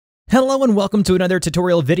Hello and welcome to another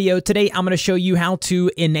tutorial video. Today I'm going to show you how to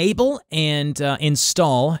enable and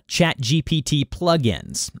install ChatGPT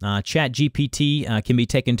plugins. ChatGPT can be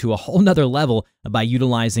taken to a whole nother level by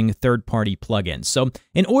utilizing third-party plugins. So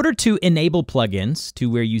in order to enable plugins to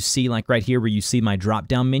where you see, like right here where you see my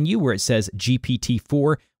drop-down menu where it says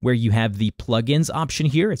GPT-4, where you have the plugins option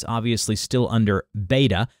here. It's obviously still under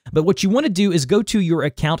beta, but what you want to do is go to your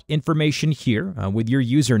account information here with your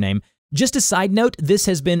username. Just a side note, this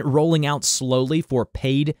has been rolling out slowly for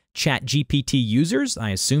paid ChatGPT users. I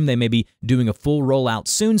assume they may be doing a full rollout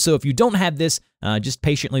soon, so if you don't have this, just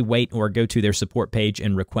patiently wait or go to their support page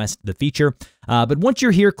and request the feature. But once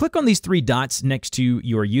you're here, click on these three dots next to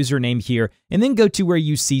your username here, and then go to where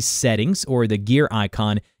you see Settings or the gear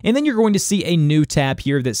icon, and then you're going to see a new tab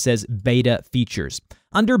here that says Beta Features.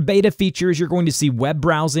 Under Beta Features, you're going to see Web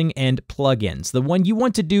Browsing and Plugins. The one you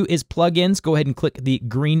want to do is Plugins. Go ahead and click the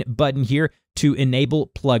green button here to enable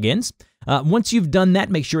plugins. Once you've done that,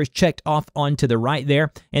 make sure it's checked off onto the right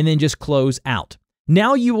there, and then just close out.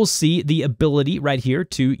 Now you will see the ability right here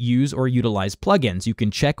to use or utilize plugins. You can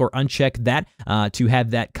check or uncheck that to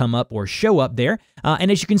have that come up or show up there. And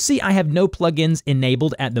as you can see, I have no plugins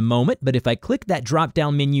enabled at the moment, but if I click that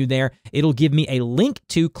drop-down menu there, it'll give me a link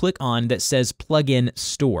to click on that says Plugin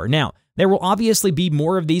Store. Now, there will obviously be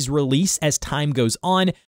more of these released as time goes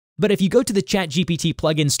on, but if you go to the ChatGPT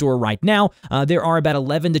plugin store right now, there are about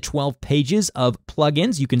 11 to 12 pages of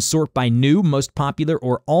plugins. You can sort by new, most popular,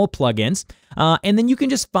 or all plugins, and then you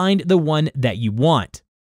can just find the one that you want.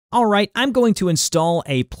 All right, I'm going to install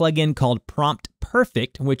a plugin called Prompt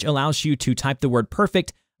Perfect, which allows you to type the word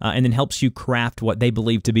perfect and then helps you craft what they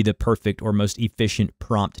believe to be the perfect or most efficient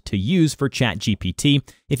prompt to use for ChatGPT.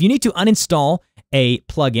 If you need to uninstall a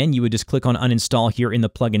plugin, you would just click on uninstall here in the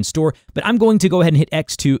plugin store, but I'm going to go ahead and hit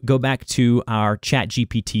X to go back to our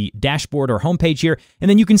ChatGPT dashboard or homepage here, and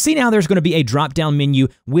then you can see now there's going to be a drop-down menu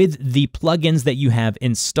with the plugins that you have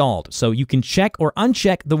installed. So you can check or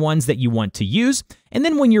uncheck the ones that you want to use, and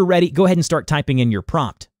then when you're ready, go ahead and start typing in your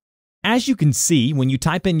prompt. As you can see, when you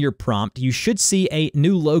type in your prompt, you should see a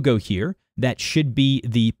new logo here. That should be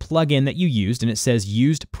the plugin that you used, and it says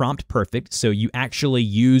used Prompt Perfect, so you actually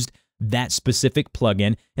used that specific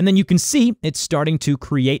plugin, and then you can see it's starting to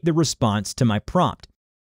create the response to my prompt.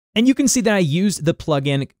 And you can see that I used the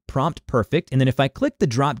plugin Prompt Perfect, and then if I click the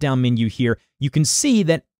drop-down menu here, you can see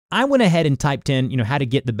that I went ahead and typed in, how to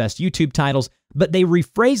get the best YouTube titles, but they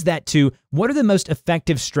rephrased that to what are the most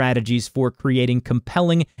effective strategies for creating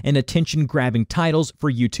compelling and attention-grabbing titles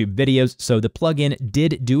for YouTube videos. So the plugin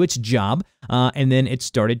did do its job, and then it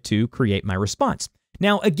started to create my response.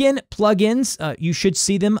 Now, again, plugins, you should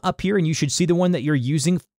see them up here, and you should see the one that you're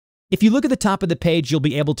using. If you look at the top of the page, you'll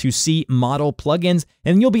be able to see model plugins,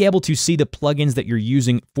 and you'll be able to see the plugins that you're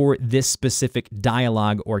using for this specific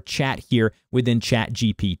dialogue or chat here within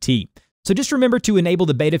ChatGPT. So just remember to enable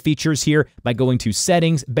the beta features here by going to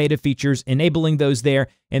Settings, Beta Features, enabling those there,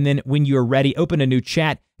 and then when you're ready, open a new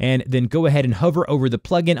chat, and then go ahead and hover over the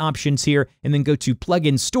plugin options here, and then go to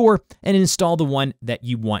Plugin Store and install the one that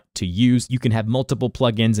you want to use. You can have multiple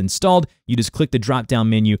plugins installed. You just click the drop-down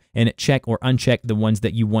menu and check or uncheck the ones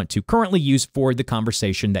that you want to currently use for the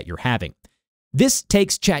conversation that you're having. This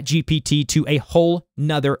takes ChatGPT to a whole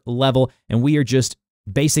nother level, and we are just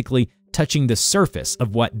basically touching the surface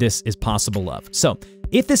of what this is possible of. So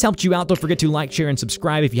if this helped you out, don't forget to like, share, and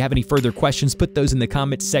subscribe. If you have any further questions, put those in the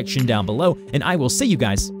comments section down below, and I will see you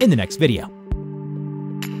guys in the next video.